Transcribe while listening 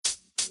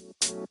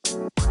Alright,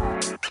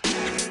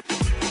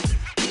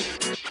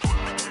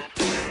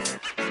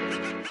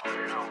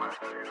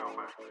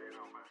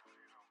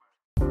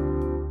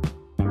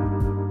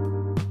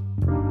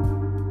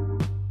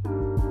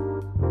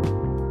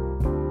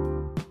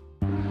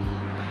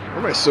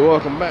 so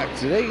welcome back.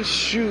 Today's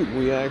shoot,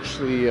 we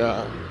actually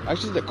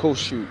did a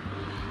co-shoot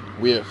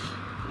with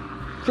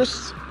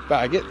Chris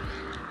Baggett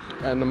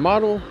and the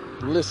model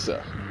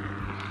Lissa,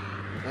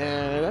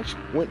 and it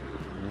actually went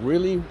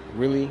really,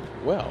 really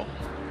well.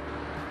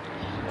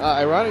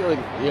 Ironically,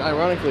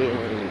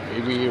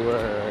 when we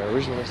were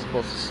originally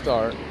supposed to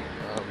start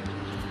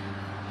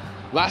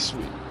last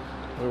week,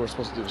 we were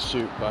supposed to do the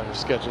shoot, but our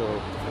schedule,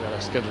 we had a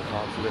schedule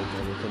conflict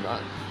and we could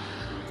not.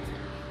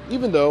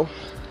 Even though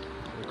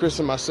Chris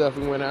and myself,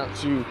 we went out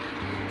to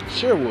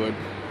Sherwood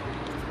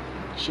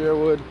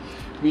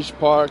Beach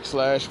Park /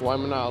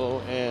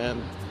 Waimanalo,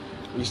 and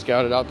we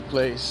scouted out the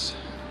place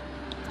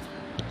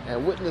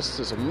and witnessed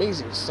this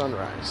amazing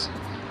sunrise.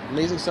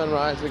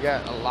 We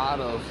got a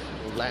lot of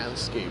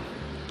landscape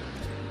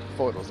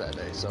photos that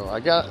day, so I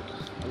got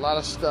a lot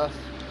of stuff.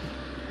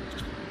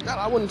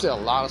 I wouldn't say a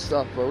lot of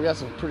stuff, but we got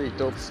some pretty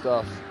dope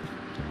stuff.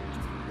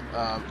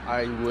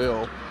 I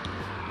will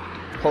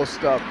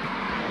post up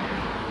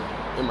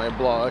in my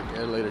blog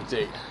at a later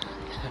date.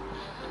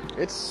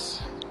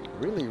 It's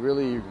really,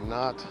 really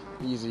not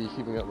easy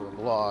keeping up with a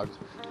blog,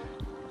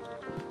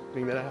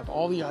 being that I have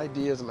all the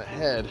ideas in my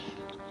head,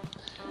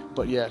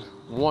 but yet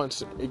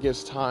once it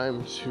gets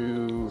time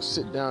to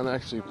sit down and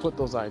actually put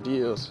those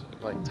ideas,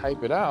 like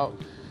type it out,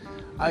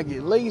 I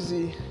get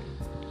lazy,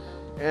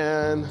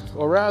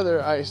 or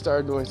rather I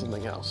start doing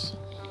something else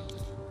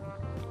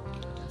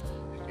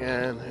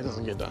and it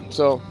doesn't get done.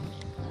 So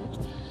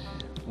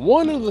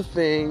one of the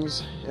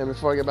things, and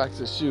before I get back to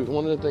the shoot,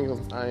 one of the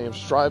things I am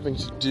striving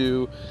to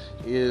do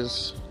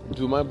is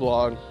do my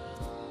blog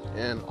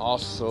and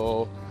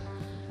also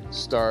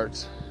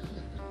start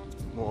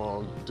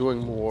doing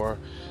more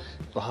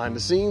behind the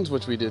scenes,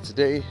 which we did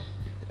today,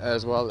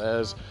 as well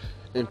as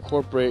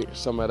incorporate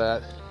some of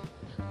that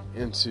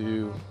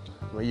into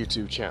my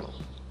YouTube channel.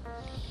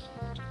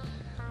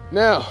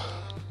 Now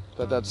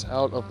that that's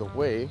out of the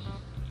way,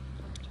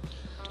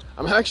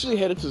 I'm actually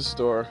headed to the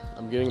store.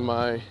 I'm getting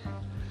my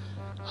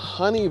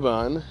honey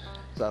bun,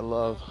 because I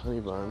love honey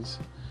buns,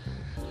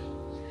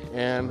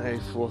 and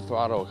a full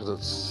throttle,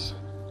 because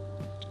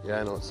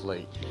I know it's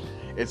late.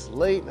 It's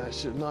late, I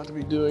should not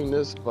be doing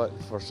this, but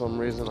for some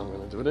reason I'm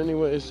going to do it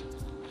anyways,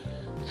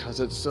 because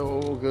it's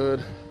so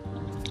good,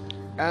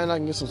 and I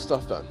can get some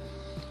stuff done.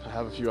 I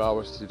have a few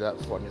hours to do that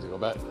before I need to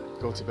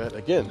go to bed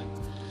again.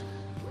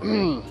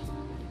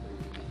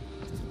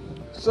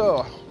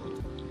 So,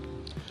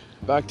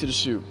 back to the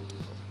shoot.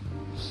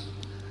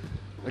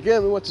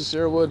 Again, we went to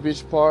Sherwood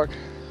Beach Park.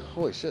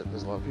 Holy shit,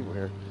 there's a lot of people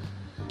here.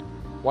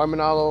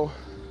 Waimanalo.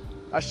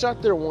 I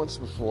shot there once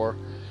before.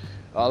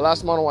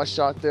 Last model I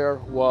shot there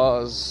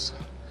was...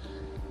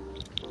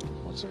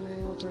 What's her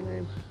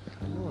name?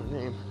 I know her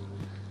name.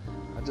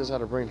 I just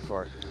had a brain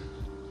fart.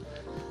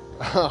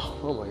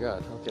 Oh my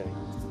god, okay.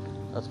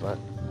 That's bad.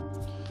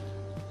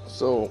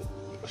 So,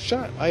 I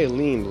shot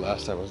Eileen the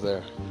last time I was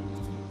there.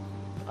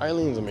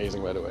 Eileen's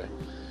amazing, by the way.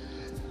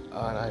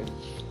 And I'm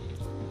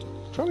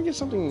trying to get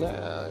something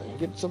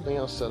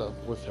else set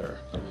up with her.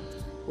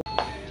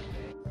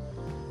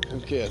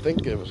 Okay, I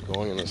think it was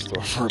going in the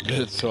store for a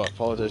bit, so I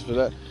apologize for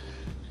that.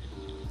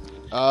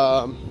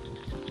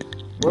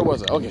 Where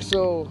was I? Okay,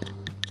 so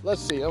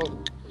let's see. I'll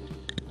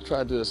try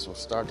to do this from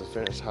start to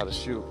finish, how the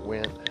shoot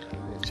went,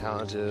 the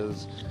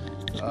challenges.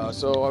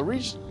 So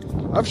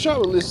I've shot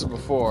with Lissa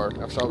before.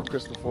 I've shot with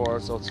Chris before,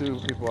 so two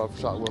people I've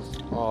shot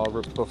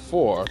with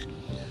before.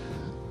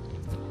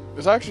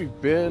 It's actually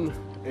been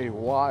a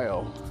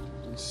while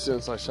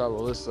since I shot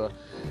with Lissa.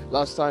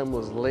 Last time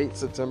was late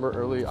September,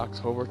 early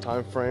October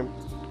time frame.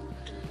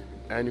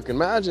 And you can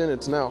imagine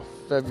it's now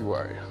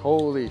February.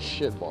 Holy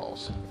shit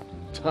balls.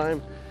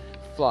 Time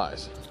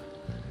flies.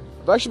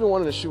 I've actually been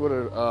wanting to shoot with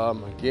her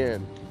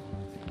again.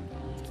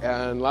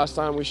 And last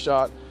time we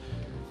shot,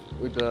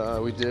 we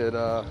did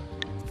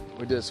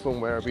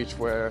swimwear,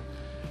 beachwear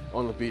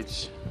on the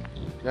beach.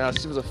 Now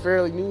she was a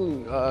fairly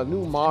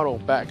new model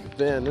back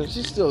then, and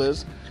she still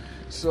is.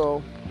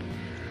 So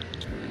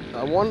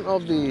one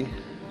of the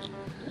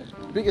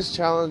biggest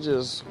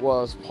challenges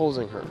was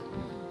posing her.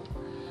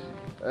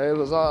 It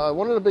was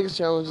one of the biggest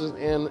challenges,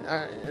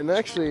 and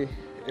actually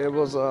it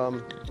was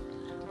a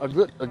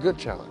good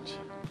challenge,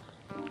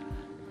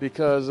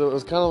 because it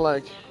was kind of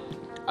like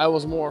I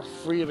was more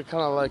free to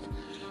kind of like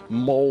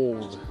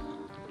mold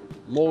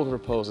her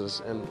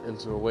poses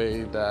into a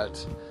way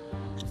that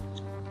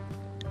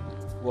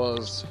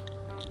was,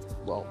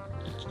 well,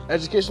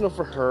 educational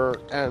for her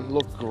and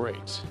looked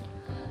great.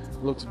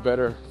 Looked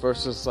better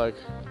versus like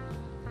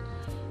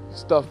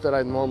stuff that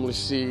I normally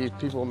see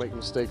people make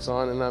mistakes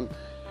on, and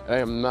I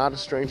am not a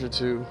stranger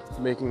to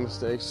making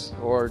mistakes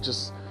or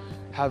just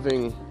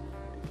having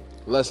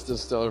less than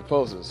stellar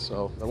poses.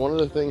 So one of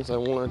the things I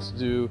wanted to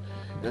do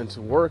and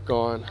to work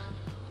on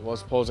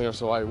was posing her.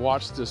 So I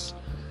watched this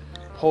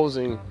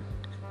posing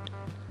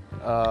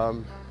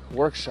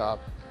workshop.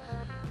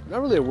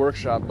 Not really a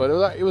workshop, but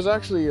it was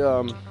actually,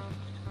 I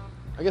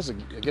guess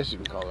you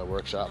can call it a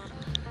workshop.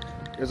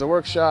 It was a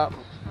workshop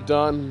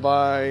done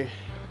by,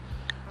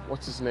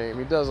 what's his name?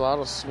 He does a lot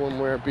of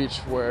swimwear,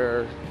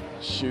 beachwear,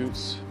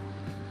 shoots.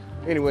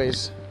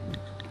 Anyways,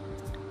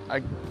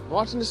 I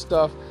watching this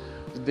stuff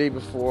the day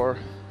before,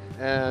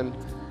 and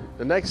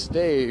the next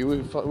day we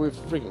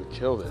freaking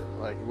killed it.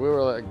 Like, we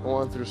were like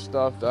going through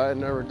stuff that I had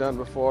never done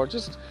before,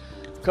 just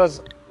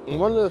because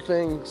one of the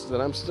things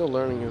that I'm still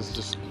learning is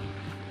just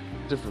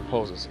different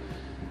poses.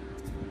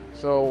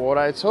 So what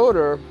I told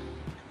her,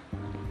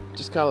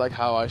 just kind of like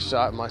how I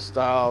shot, my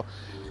style,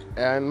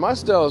 and my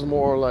style is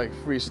more like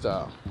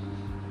freestyle.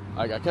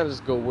 Like, I kind of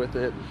just go with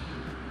it,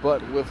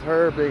 but with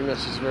her being that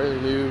she's very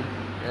new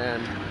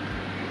and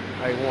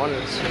I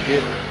wanted to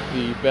get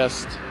the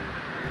best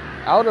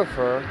out of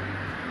her,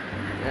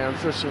 and I'm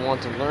sure she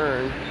wants to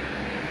learn,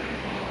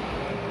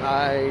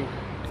 I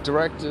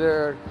directed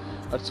her.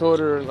 I told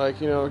her, like,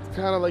 you know,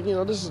 kind of like, you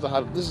know, this is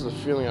the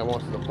feeling I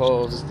want for the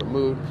pose. This is the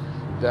mood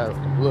that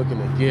I'm looking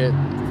to get,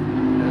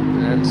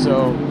 and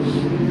so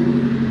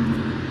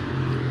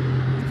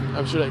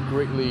I'm sure that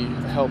greatly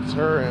helped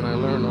her, and I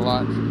learned a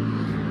lot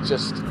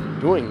just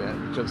doing that,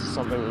 because it's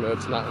something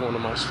that's not one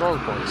of my strong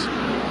points.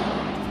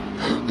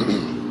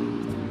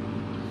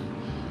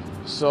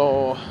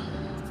 So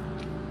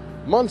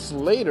months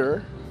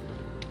later,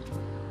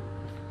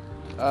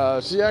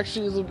 she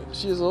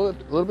is a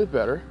little bit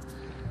better.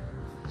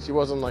 She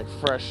wasn't like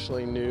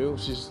freshly new.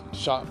 She's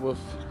shot with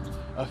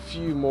a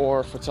few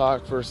more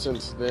photographers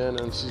since then,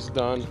 and she's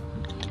done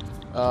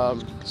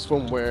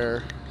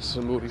swimwear,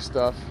 some moody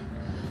stuff.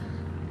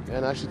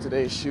 And actually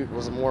today's shoot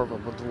was more of a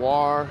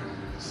boudoir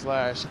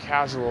 /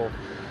 casual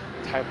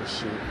type of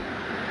shoot.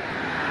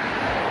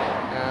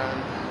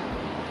 And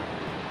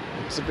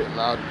it's a bit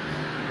loud.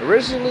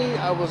 Originally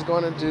I was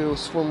going to do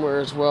swimwear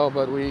as well,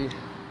 but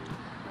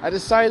I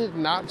decided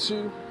not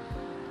to.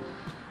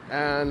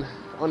 And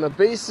on the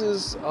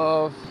basis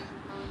of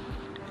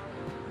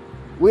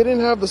we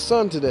didn't have the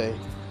sun today.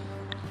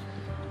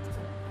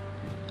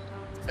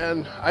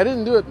 And I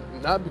didn't do it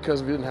not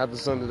because we didn't have the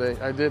sun today.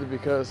 I did it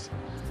because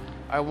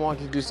I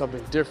wanted to do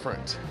something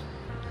different.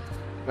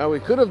 Now, we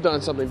could have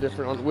done something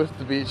different with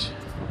the beach,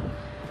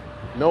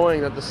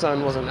 knowing that the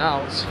sun wasn't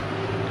out,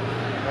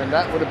 and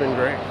that would have been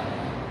great.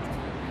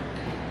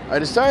 I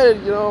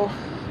decided, you know,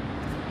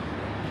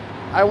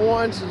 I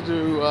wanted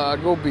to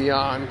go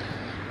beyond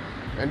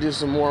and do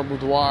some more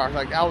boudoir,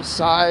 like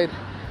outside,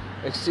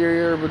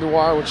 exterior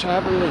boudoir, which I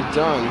haven't really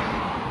done.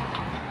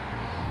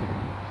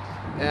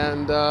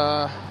 And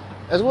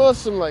as well as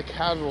some like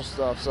casual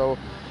stuff. So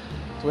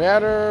we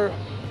had her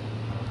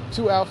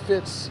 2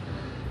 outfits.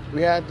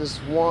 We had this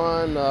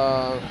one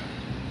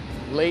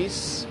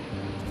lace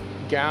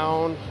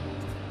gown.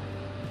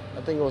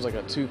 I think it was like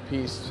a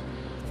 2-piece,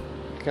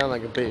 kind of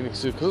like a bathing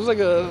suit, because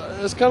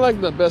it's kind of like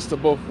the best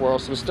of both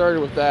worlds. So we started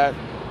with that,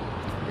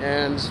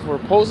 and we're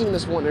posing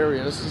this one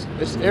area.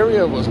 This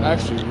area was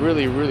actually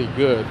really, really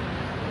good.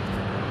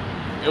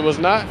 It was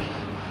not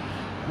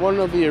one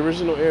of the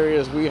original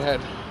areas we had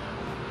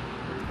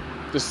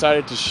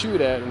decided to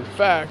shoot at. In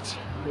fact,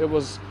 it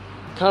was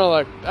kind of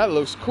like, that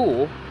looks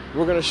cool,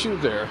 we're gonna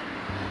shoot there,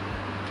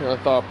 kind of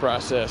thought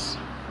process.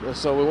 And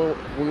so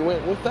we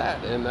went with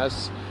that, and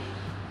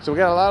so we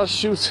got a lot of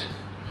shoots,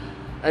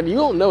 and you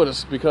won't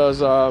notice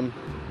because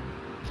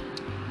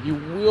you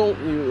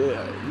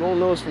won't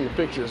notice from the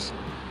pictures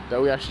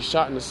that we actually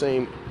shot in the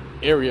same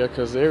area,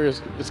 because the area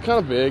it's kind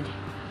of big,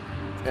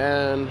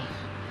 and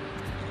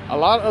a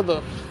lot of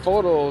the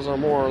photos are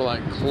more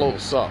like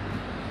close up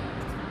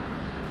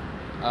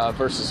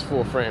versus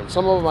full frame.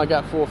 Some of them I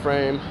got full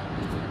frame.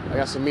 I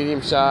got some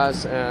medium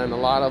shots, and a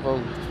lot of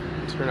them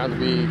turned out to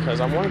be, because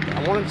I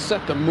wanted to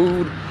set the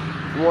mood,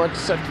 I wanted to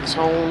set the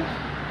tone.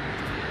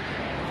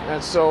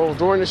 And so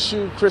during the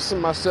shoot, Chris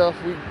and myself,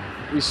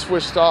 we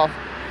switched off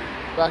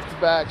back to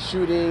back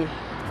shooting.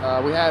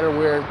 We had her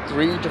wear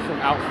 3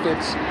 different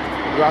outfits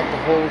throughout the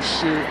whole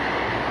shoot.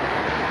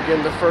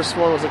 Again, the first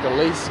one was like a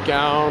lace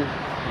gown,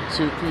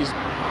 2-piece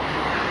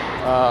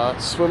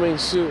swimming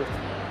suit.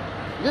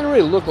 It didn't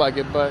really look like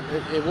it, but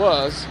it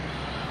was.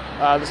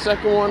 The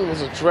second one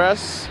was a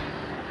dress.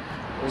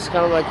 It was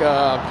kind of like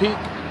a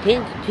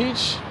pink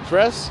peach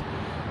dress,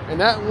 and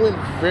that went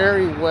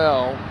very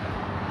well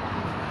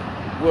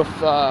with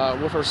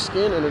her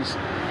skin, and it's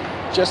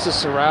just the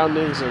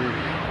surroundings and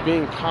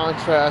being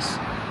contrast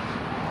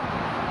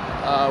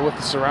with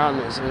the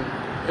surroundings. And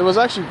it was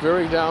actually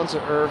very down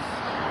to earth.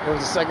 It was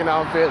the second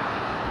outfit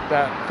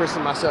that Chris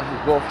and myself we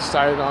both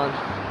decided on,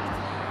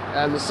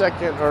 and the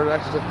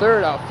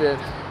third outfit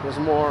was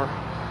more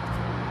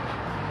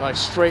like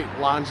straight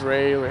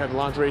lingerie. We had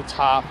lingerie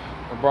top,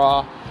 a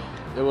bra.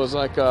 It was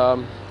like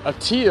a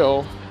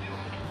teal,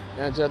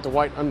 and you had the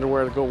white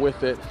underwear to go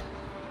with it.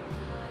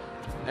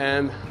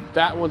 And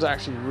that one's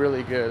actually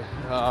really good.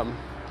 That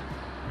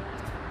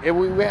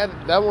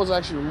one's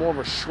actually more of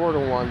a shorter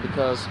one,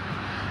 because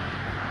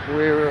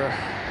we were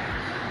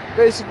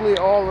basically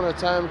all in a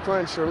time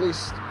crunch, or at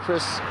least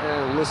Chris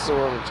and Lissa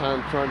were on a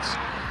time crunch,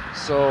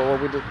 so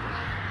what we did,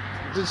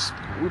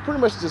 we pretty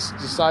much just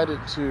decided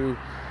to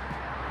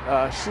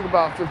shoot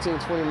about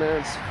 15-20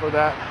 minutes for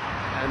that,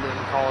 and then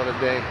call it a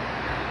day.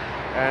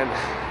 And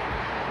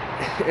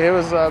it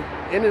was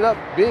ended up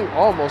being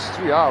almost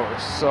 3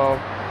 hours. So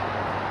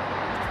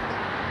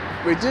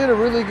we did a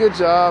really good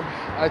job.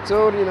 I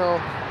told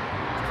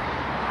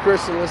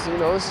Chris and Lissa,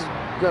 this is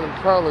gonna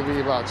probably be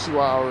about 2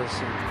 hours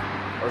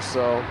or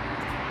so.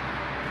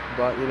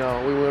 But we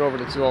went over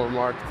the 2 hour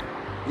mark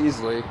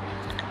easily,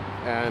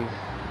 and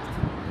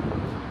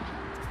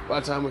by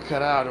the time we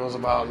cut out, it was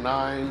about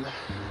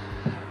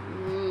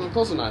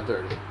close to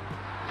 9:30.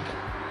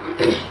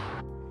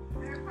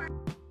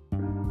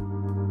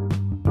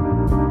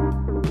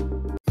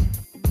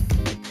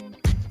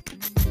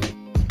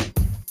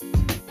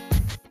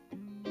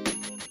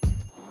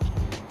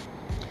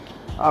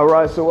 All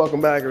right, so welcome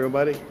back,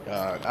 everybody.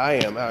 I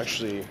am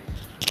actually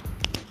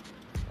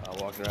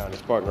walking around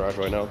this parking garage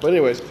right now. But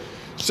anyways,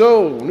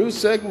 so new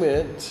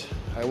segment.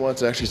 I want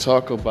to actually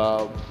talk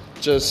about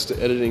just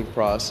the editing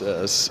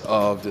process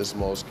of this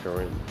most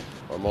current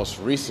or most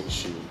recent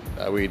shoot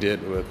that we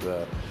did with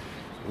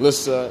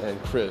Lissa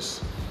and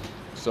Chris.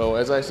 So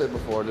as I said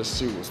before, this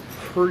shoot was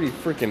pretty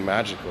freaking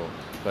magical.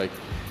 Like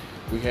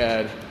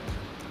I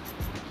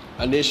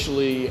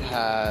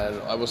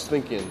was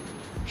thinking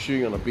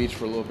shooting on the beach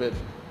for a little bit,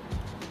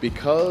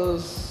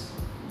 because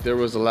there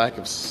was a lack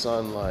of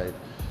sunlight,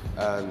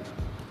 and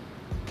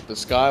the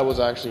sky was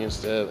actually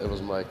instead, it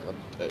was like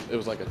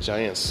a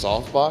giant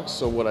softbox.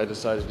 So what I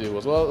decided to do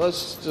was, well,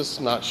 let's just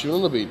not shoot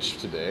on the beach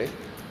today,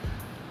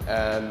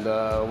 and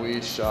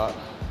we shot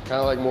kind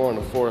of like more in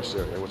the forest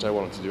area, which I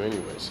wanted to do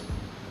anyways.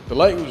 The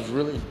light was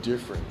really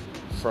different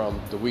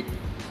from the week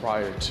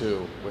prior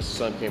to, when the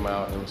sun came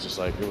out, and it was just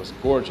like, it was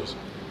gorgeous.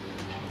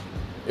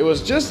 It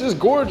was just as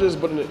gorgeous,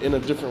 but in a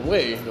different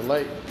way. The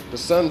light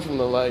from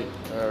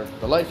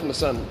the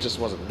sun just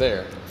wasn't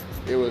there.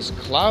 It was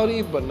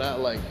cloudy, but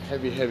not like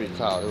heavy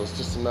cloud. It was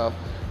just enough.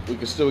 We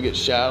could still get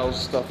shadows,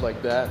 stuff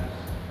like that.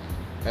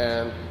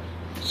 And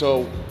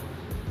so,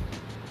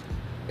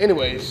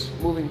 anyways,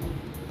 moving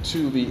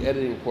to the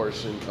editing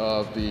portion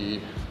of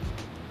the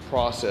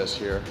process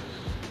here.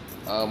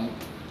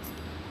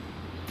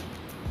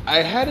 I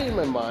had it in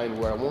my mind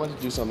where I wanted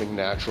to do something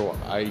natural.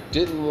 I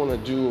didn't want to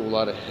do a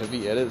lot of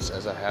heavy edits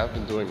as I have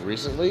been doing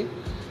recently,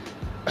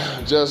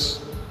 just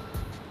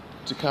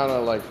to kind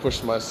of like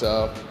push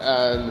myself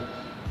and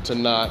to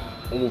not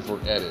over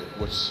edit,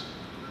 which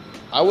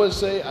I would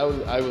say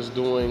I was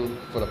doing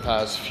for the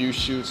past few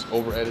shoots,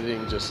 over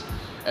editing,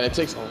 and it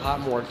takes a lot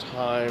more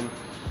time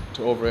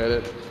to over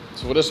edit.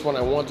 So for this one,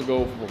 I want to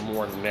go for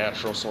more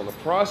natural. So in the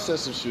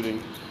process of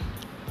shooting,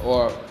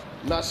 or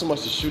not so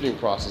much the shooting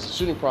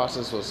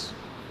process was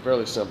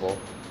fairly simple.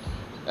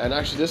 And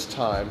actually this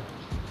time,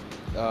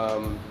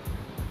 I'll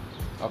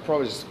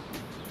probably just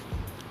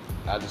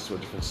add this to a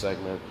different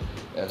segment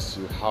as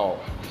to how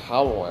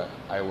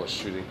I was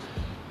shooting.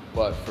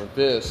 But for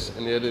this,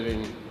 in the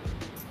editing,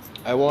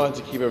 I wanted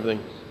to keep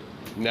everything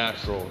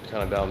natural,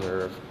 kind of down to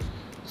earth.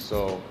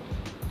 So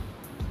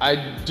I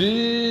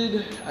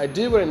did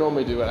what I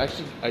normally do. I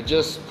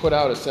just put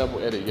out a sample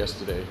edit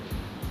yesterday,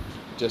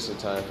 just in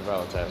time for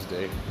Valentine's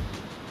Day.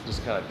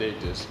 Just kind of date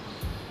this.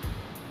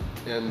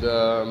 And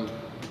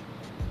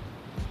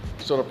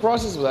so the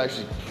process was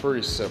actually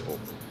pretty simple.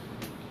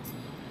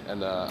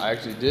 And I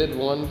actually did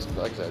one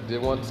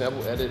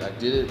sample edit. I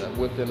did it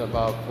within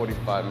about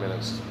 45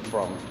 minutes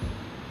from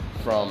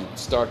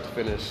start to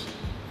finish,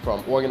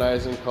 from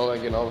organizing,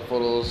 coloring, getting all the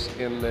photos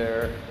in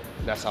there.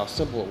 That's how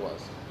simple it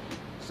was.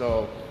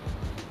 So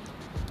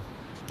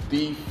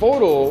the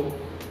photo,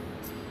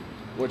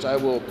 which I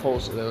will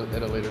post at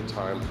a later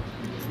time,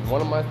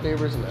 one of my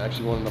favorites, and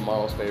actually one of the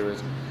model's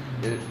favorites,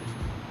 it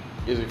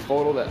is a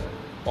photo that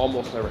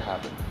almost never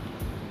happened.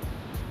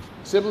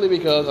 Simply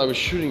because I was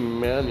shooting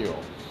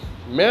manual.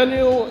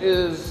 Manual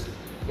is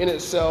in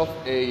itself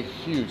a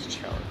huge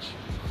challenge.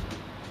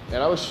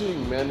 And I was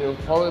shooting manual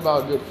probably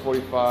about a good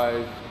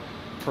 45%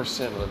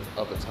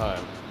 of the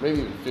time, maybe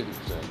even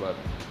 50%. But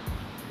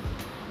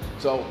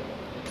so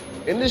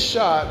in this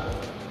shot,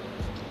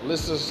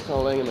 Lissa's kind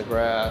of laying in the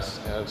grass,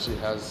 and she's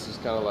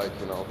kind of like,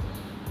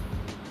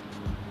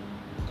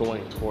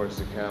 going towards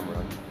the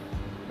camera.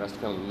 That's the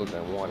kind of look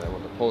I wanted.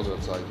 When the poser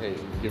was like, hey,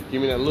 give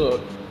me that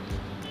look.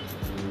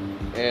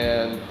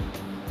 And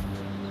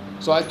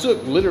so I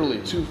took literally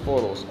 2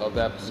 photos of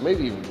that,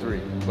 maybe even 3,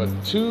 but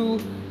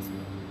 2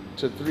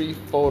 to 3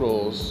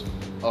 photos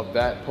of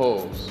that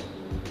pose.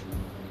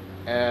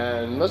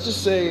 And let's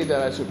just say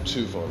that I took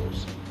 2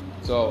 photos.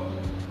 So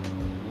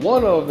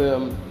one of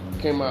them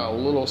came out a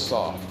little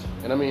soft.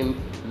 And I mean,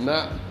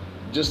 not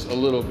just a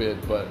little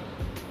bit, but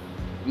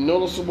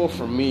noticeable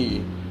for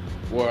me,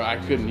 where I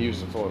couldn't use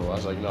the photo. I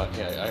was like, no, I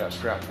can't, I gotta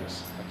scrap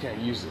this. I can't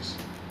use this.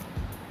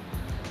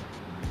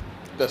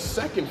 The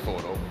second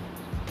photo,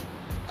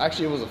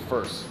 actually it was a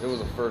first. It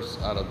was a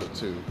first out of the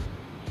 2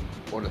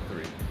 or the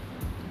 3.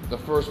 The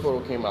first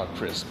photo came out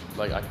crisp.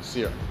 Like I could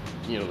see her,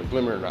 the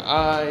glimmer in her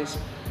eyes.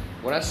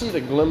 When I see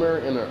the glimmer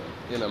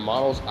in a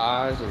model's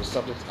eyes or the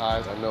subject's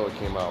eyes, I know it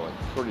came out like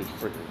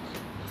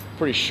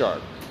pretty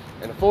sharp.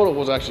 And the photo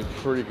was actually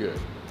pretty good.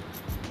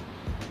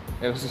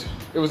 And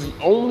it was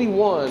the only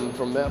one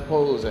from that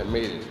pose that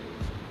made it.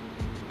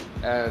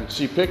 And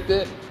she picked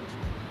it,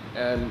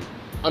 and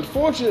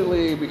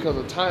unfortunately, because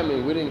of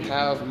timing, we didn't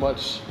have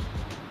much,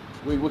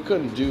 we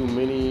couldn't do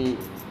many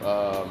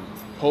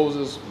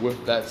poses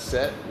with that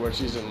set where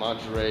she's in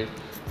lingerie,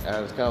 and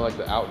it's kind of like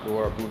the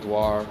outdoor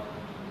boudoir.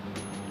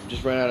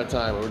 Just ran out of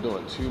time. We were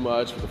doing too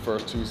much for the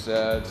first 2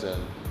 sets.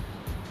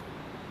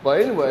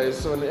 But anyways,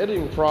 so in the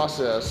editing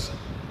process,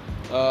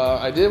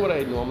 I did what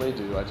I normally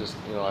do. I just,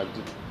 I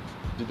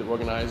did the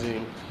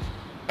organizing.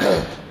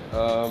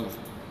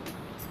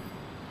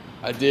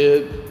 I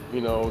did,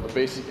 the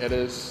basic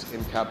edits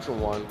in Capture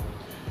One.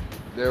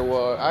 There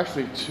were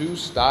actually 2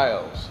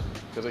 styles,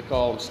 because they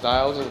call them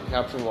styles in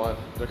Capture One.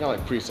 They're kind of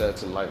like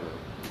presets in Lightroom.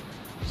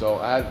 So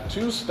I had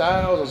 2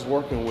 styles I was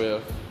working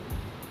with,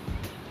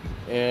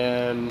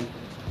 and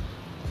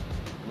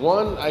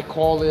one I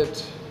call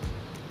it,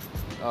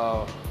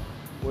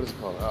 what is it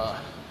called?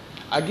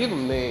 I give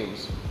them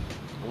names.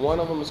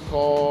 One of them is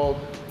called,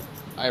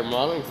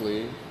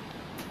 ironically,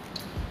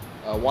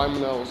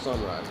 Waimanalo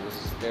Sunrise.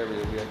 This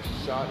area we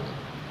actually shot,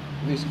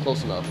 at least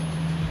close enough.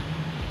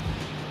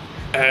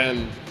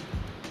 And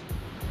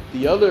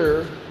the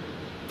other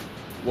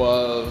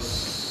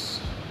was,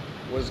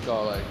 what is it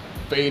called, like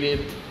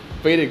Faded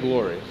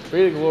Glory.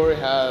 Faded Glory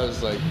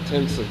has like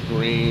tints of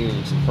green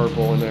and some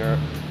purple in there.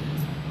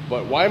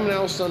 But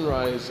Waimanalo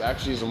Sunrise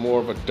actually is more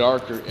of a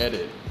darker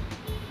edit.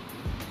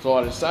 So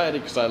I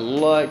decided, because I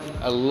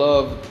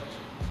love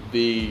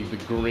the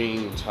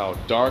greens, how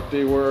dark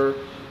they were,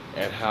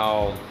 and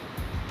how,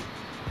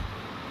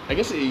 I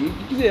guess they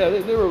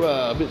were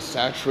a bit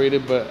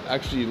saturated, but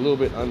actually a little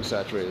bit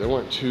unsaturated. They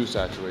weren't too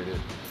saturated.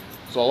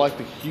 So I like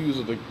the hues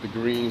of the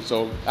green.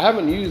 So I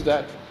haven't used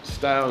that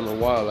style in a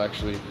while,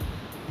 actually,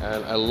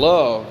 and I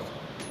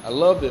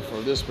loved it for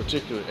this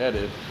particular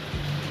edit.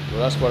 So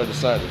that's what I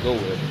decided to go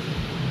with.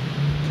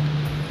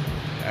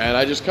 And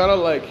I just kind of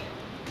like,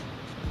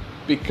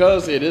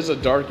 because it is a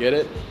dark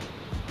edit,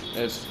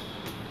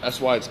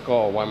 that's why it's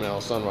called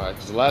Waimanalo Sunrise.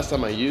 Because the last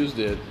time I used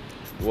it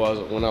was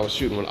when I was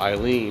shooting with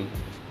Eileen.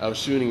 I was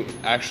shooting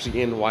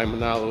actually in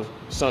Waimanalo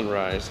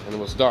Sunrise, and it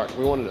was dark.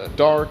 We wanted a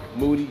dark,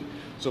 moody.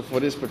 So for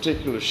this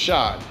particular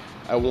shot,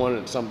 I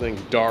wanted something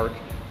dark,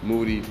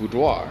 moody,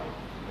 boudoir,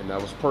 and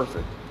that was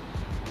perfect.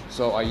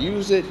 So I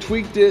used it,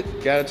 tweaked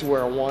it, got it to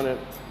where I want it,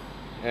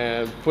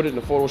 and put it in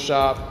the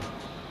Photoshop,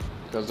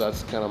 because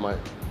that's kind of my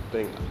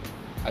thing.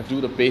 I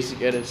do the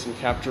basic edits in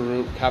Capture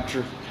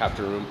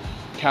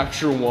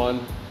One,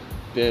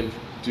 then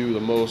do the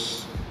more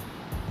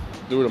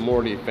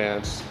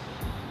advanced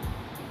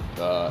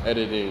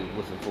editing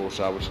within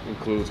Photoshop, which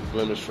includes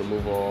blemish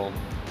removal,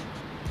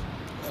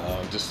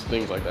 just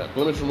things like that.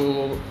 Blemish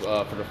removal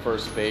for the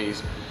first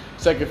phase.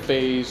 Second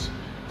phase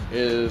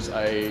is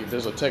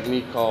there's a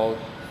technique called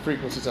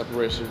frequency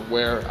separation,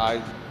 where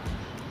I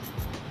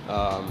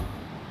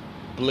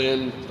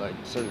blend like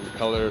certain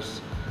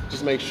colors,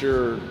 just make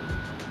sure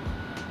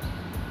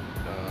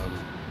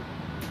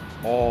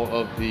all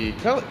of the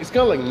it's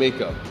kind of like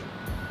makeup.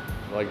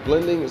 Like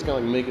blending is kind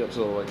of like makeup,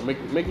 so like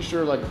making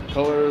sure like the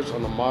colors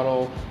on the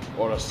model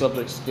or the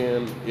subject's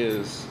skin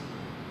is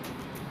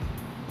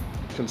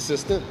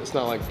consistent. It's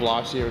not like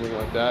blotchy or anything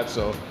like that.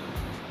 So,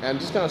 and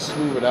just kind of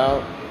smooth it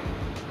out.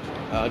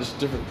 Just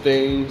different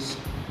things.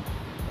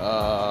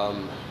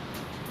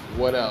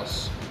 What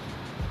else?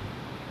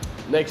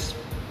 Next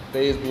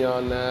phase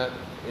beyond that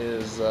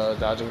is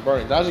dodging and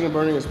burning. Dodging and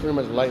burning is pretty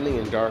much lightening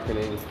and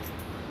darkening.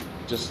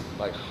 Just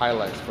like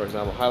highlights, for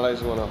example.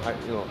 Highlights, you want to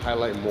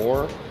highlight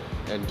more,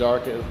 and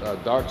darken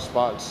dark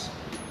spots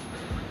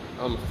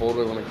on the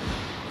photo.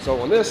 So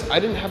on this, I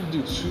didn't have to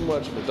do too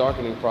much of the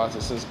darkening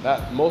process, since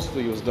that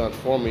mostly was done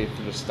for me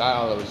through the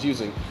style I was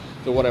using.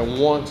 So what I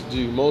want to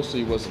do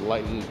mostly was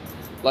lighten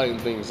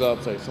things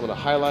up, like some of the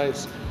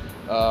highlights,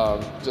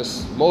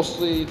 just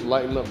mostly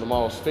lighten up the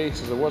model's face,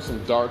 because there were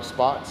some dark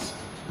spots.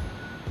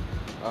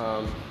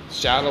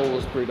 Shadow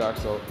was pretty dark,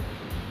 so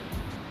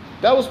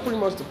that was pretty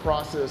much the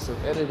process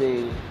of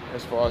editing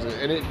as far as it,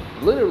 and it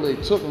literally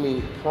took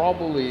me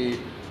probably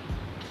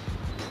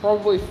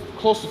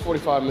close to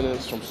 45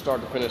 minutes from start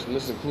to finish, and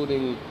this is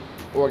including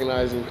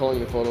organizing,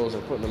 culling the photos,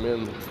 and putting them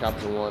in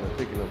Capture One and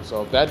picking them.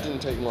 So that didn't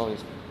take long.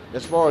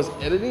 As far as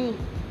editing,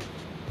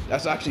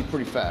 that's actually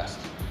pretty fast.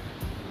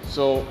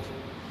 So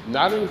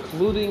not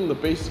including the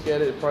basic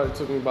edit, it probably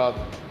took me about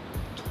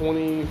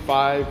 20,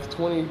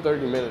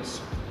 30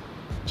 minutes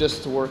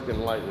just to work in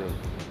Lightroom,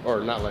 or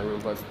not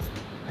Lightroom, but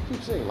I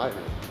keep saying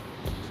Lightroom,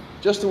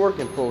 just to work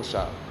in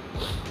Photoshop.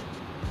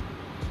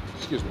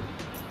 Excuse me.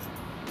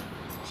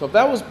 So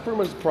that was pretty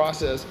much the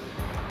process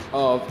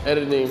of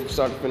editing from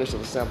start to finish of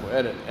the sample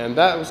edit. And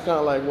that was kind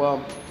of like,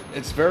 well,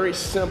 it's very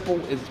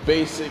simple, it's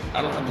basic,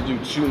 I don't have to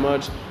do too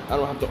much, I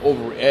don't have to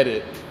over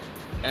edit.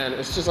 And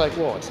it's just like,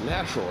 well, it's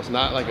natural. It's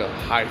not like a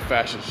high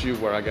fashion shoot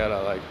where I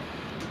gotta like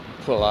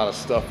put a lot of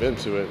stuff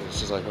into it. It's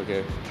just like,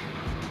 okay.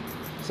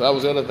 So that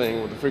was the other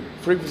thing with the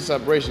frequency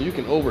separation. You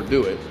can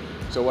overdo it.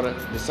 So what I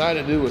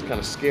decided to do was kind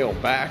of scale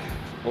back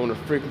on the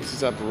frequency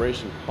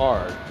separation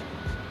part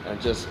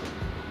and just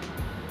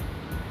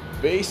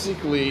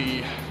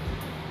basically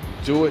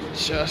do it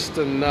just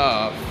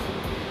enough.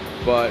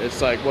 But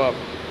it's like, well,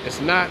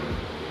 it's not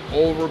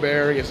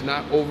overbearing, it's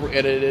not over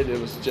edited.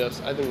 I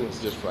think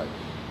it's just right.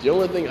 The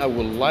only thing I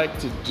would like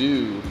to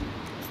do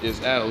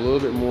is add a little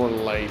bit more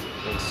light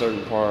in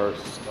certain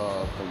parts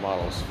of the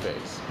model's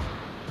face.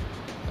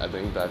 I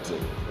think that's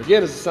it.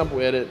 Again, it's a simple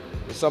edit.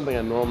 It's something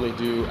I normally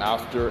do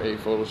after a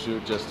photo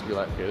shoot, just to be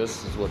like, okay,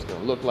 this is what it's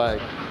gonna look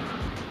like.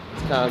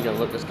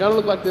 It's gonna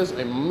look like this.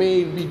 It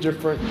may be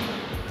different.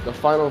 The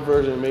final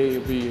version may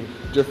be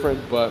different,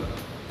 but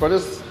for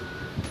this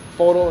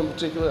photo in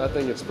particular, I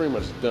think it's pretty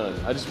much done.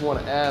 I just want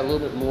to add a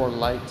little bit more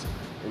light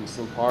in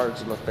some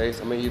parts of my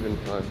face. I mean, even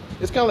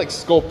it's kind of like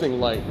sculpting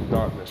light and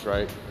darkness,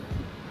 right?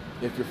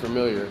 If you're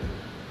familiar.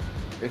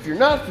 If you're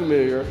not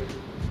familiar,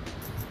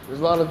 there's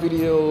a lot of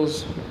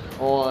videos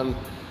on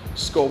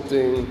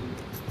sculpting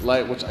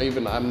light, which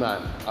I'm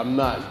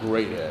not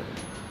great at.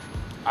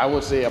 I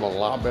would say I'm a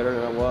lot better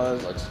than I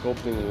was, like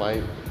sculpting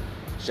light,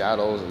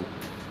 shadows, and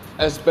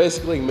it's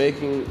basically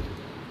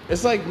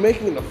it's like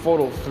making the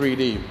photo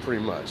 3D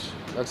pretty much.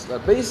 That's the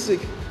basic,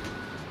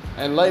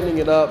 and lighting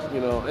it up,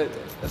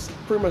 that's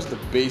pretty much the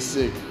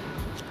basic.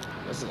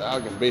 That's how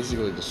I can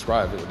basically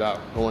describe it without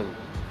going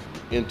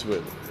into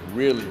it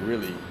really,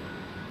 really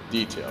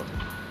detailed.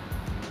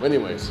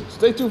 Anyways,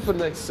 stay tuned for the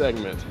next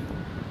segment.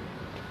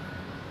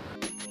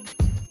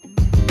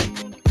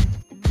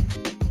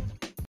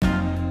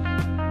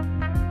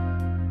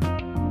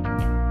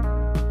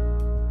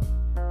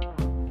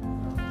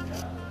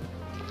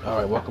 All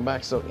right, welcome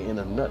back. So in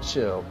a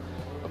nutshell,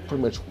 I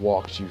pretty much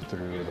walked you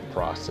through the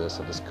process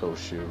of this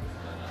coast-shoot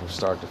from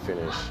start to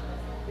finish,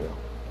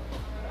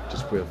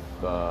 just with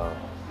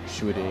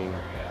shooting,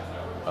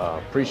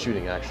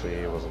 pre-shooting actually.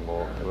 It was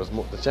more,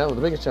 the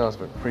biggest challenge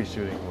for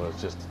pre-shooting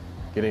was just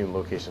getting the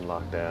location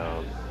locked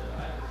down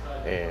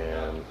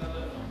and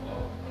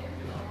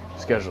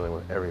scheduling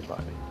with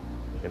everybody.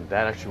 And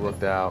that actually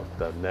worked out.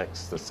 The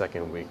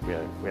second week,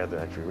 we had to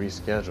actually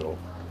reschedule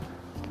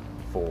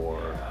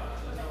for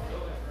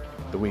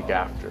the week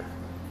after,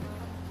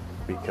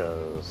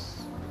 because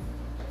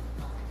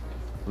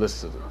the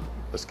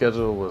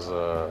schedule was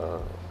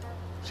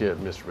she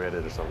had misread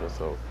it or something,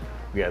 so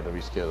we had to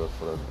reschedule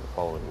for the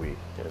following week.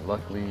 And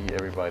luckily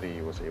everybody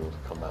was able to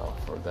come out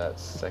for that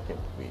second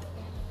week,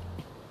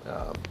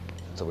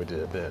 so we did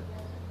it then.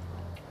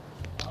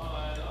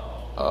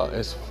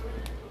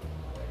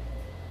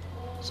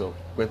 So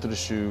went through the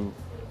shoot,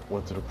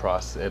 went through the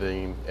process,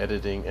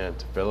 editing and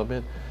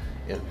development,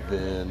 and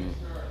then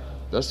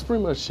that's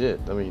pretty much it.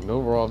 I mean,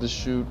 overall, this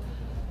shoot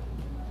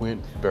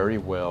went very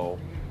well.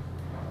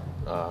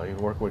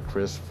 Working with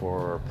Chris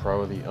for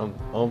probably the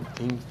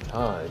umpteenth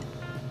time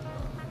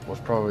was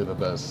probably the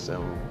best.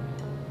 And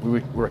we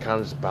were kind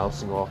of just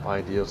bouncing off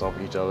ideas off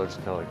each other, just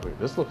kind of like, wait,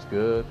 this looks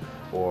good,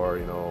 or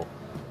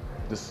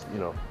this,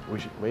 we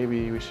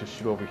should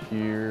shoot over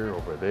here,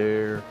 over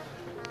there,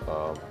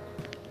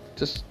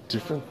 just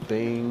different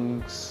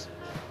things.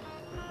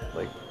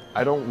 Like,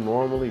 I don't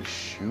normally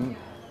shoot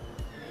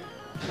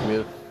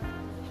with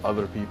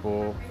other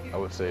people, I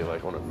would say,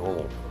 like on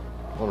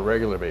a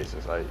regular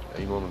basis. I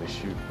normally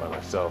shoot by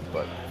myself,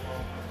 but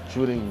if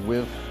I'm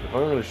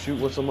going to shoot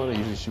with somebody, I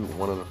usually shoot with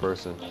one other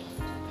person.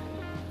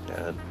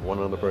 And one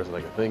other person I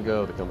can think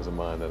of that comes to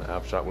mind that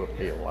I've shot with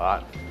a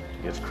lot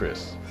is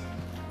Chris.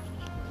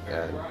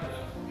 And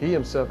he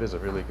himself is a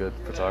really good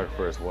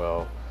photographer as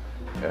well.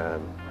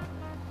 And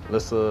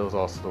Alyssa was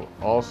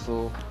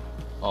also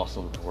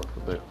awesome to work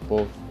with.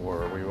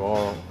 We were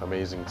all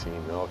amazing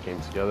team. They all came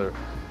together,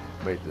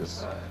 made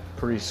this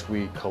pretty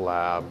sweet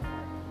collab,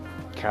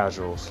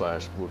 casual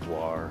 /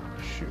 boudoir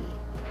shoot,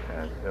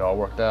 and it all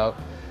worked out.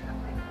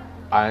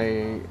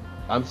 I'm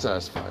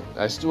satisfied.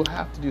 I still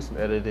have to do some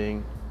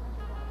editing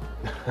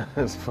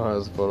as far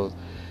as photos.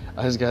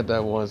 I just got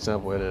that one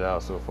sample edited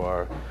out so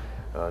far,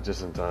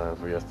 just in time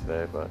for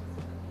yesterday. But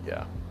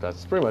yeah,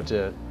 that's pretty much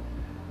it.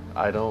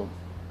 I don't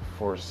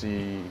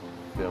foresee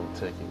them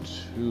taking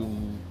too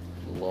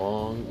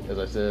long. As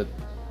I said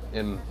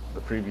in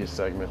the previous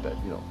segment, that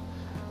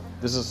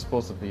this is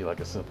supposed to be like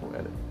a simple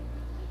edit,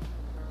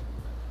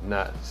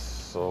 not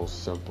so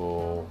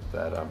simple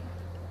that I'm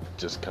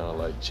just kind of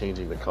like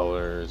changing the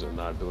colors and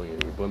not doing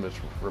any blemish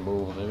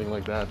removal, anything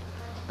like that.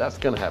 That's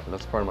gonna happen.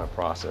 That's part of my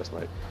process,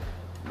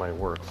 my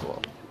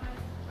workflow,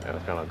 and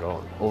I've kind of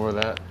gone over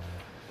that.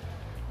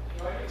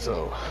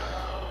 So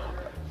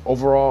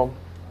overall,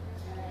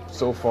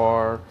 so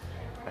far,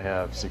 I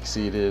have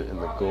succeeded in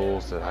the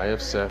goals that I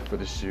have set for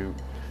the shoot,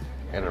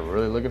 and I'm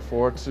really looking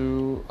forward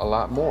to a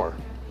lot more.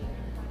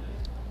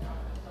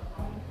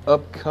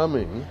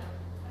 Upcoming,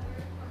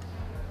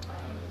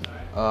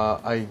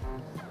 I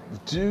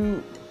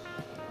do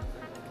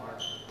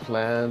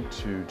plan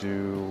to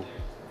do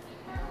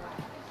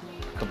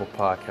a couple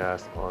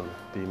podcasts on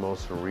the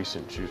most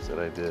recent shoots that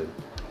I did,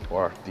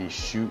 or the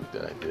shoot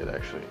that I did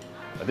actually.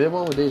 I did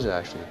one with Deja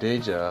actually.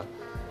 Deja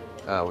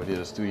We did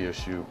a studio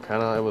shoot.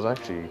 It was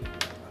actually,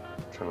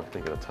 trying to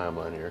think of the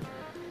timeline here.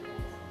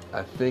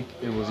 I think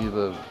it was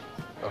either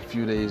a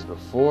few days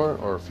before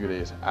or a few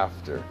days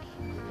after.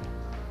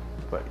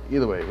 But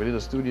either way, we did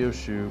a studio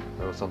shoot.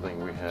 That was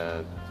something we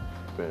had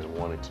been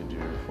wanting to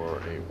do for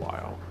a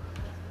while.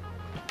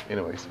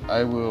 Anyways,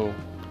 I will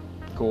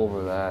go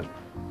over that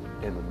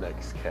in the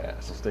next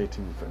cast, so stay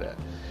tuned for that.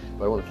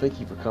 But I want to thank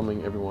you for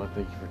coming, everyone.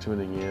 Thank you for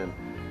tuning in,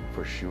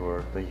 for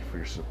sure. Thank you for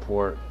your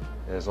support,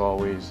 as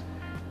always.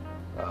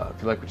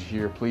 If you like what you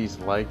hear, please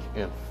like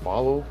and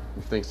follow. If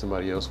you think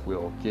somebody else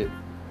will get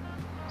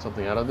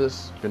something out of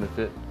this,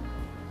 benefit,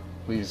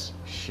 please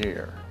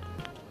share.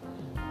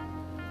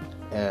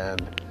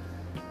 And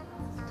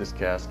this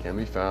cast can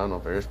be found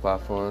on various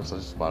platforms such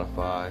as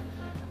Spotify,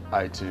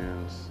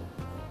 iTunes,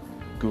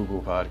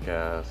 Google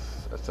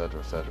Podcasts, etc.,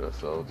 etc.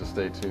 So just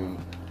stay tuned,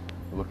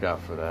 look out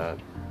for that.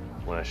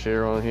 When I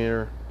share on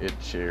here, it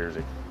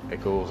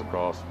goes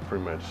across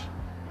pretty much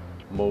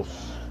most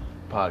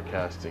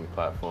podcasting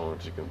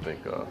platforms you can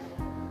think of.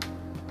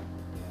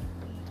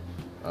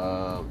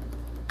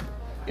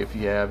 If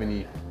you have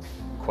any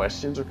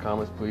questions or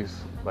comments, please,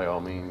 by all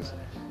means,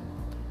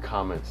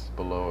 comments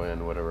below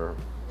in whatever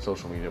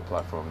social media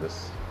platform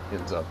this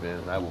ends up in,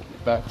 and I will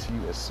get back to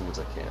you as soon as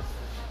I can.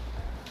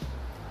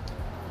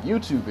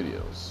 YouTube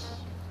videos.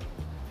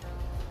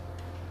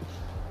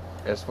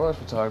 As far as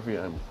photography,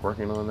 I'm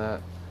working on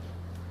that.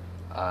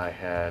 I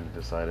had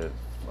decided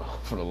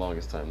for the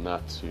longest time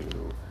not to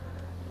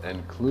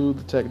include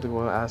the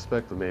technical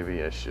aspect, but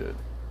maybe I should.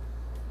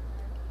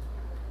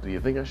 Do you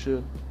think I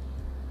should?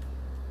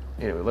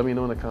 Anyway, let me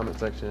know in the comment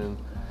section,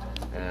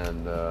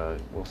 and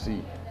we'll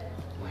see.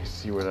 Let's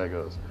see where that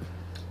goes.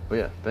 But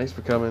yeah, thanks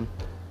for coming.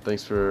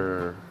 Thanks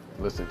for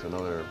listening to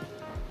another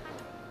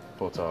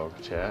Photog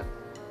Chat.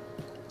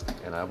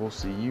 And I will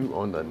see you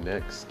on the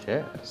next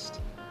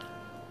cast.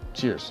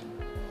 Cheers.